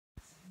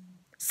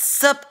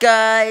Sup,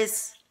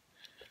 guys?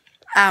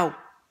 Ow.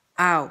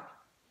 Ow.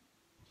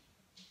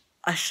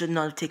 I should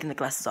not have taken the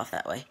glasses off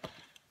that way.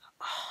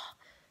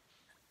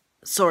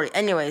 Sorry.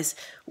 Anyways,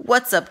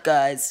 what's up,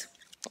 guys?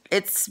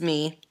 It's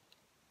me.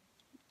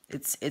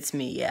 It's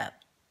me, yeah.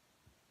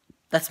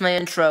 That's my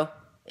intro.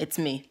 It's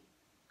me.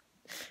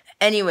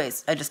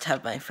 Anyways, I just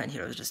have my friend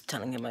here. I was just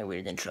telling him my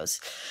weird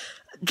intros.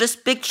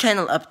 Just big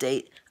channel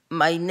update.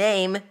 My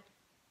name,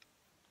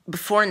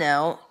 before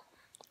now,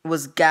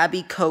 was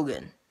Gabby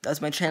Kogan. That was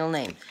my channel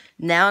name.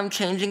 Now I'm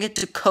changing it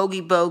to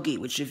Kogi Bogi,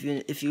 which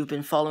if you've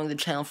been following the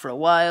channel for a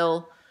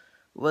while,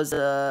 was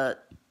the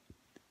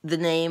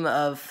name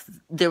of,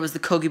 there was the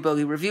Kogi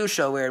Bogi review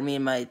show where me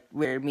and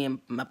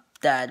my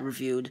dad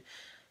reviewed,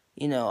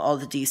 you know, all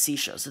the DC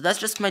shows. So that's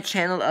just my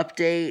channel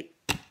update.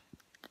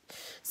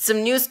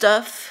 Some new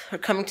stuff are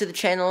coming to the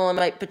channel. I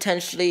might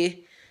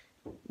potentially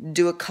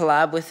do a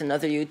collab with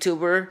another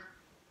YouTuber,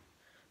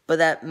 but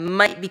that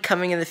might be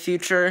coming in the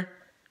future.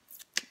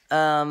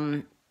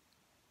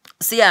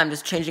 So yeah, I'm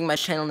just changing my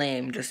channel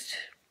name. Just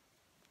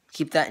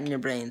keep that in your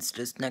brains.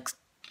 Just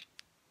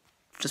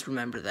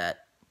remember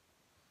that.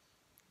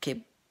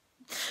 Okay.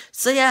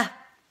 So yeah,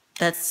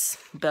 that's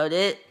about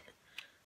it.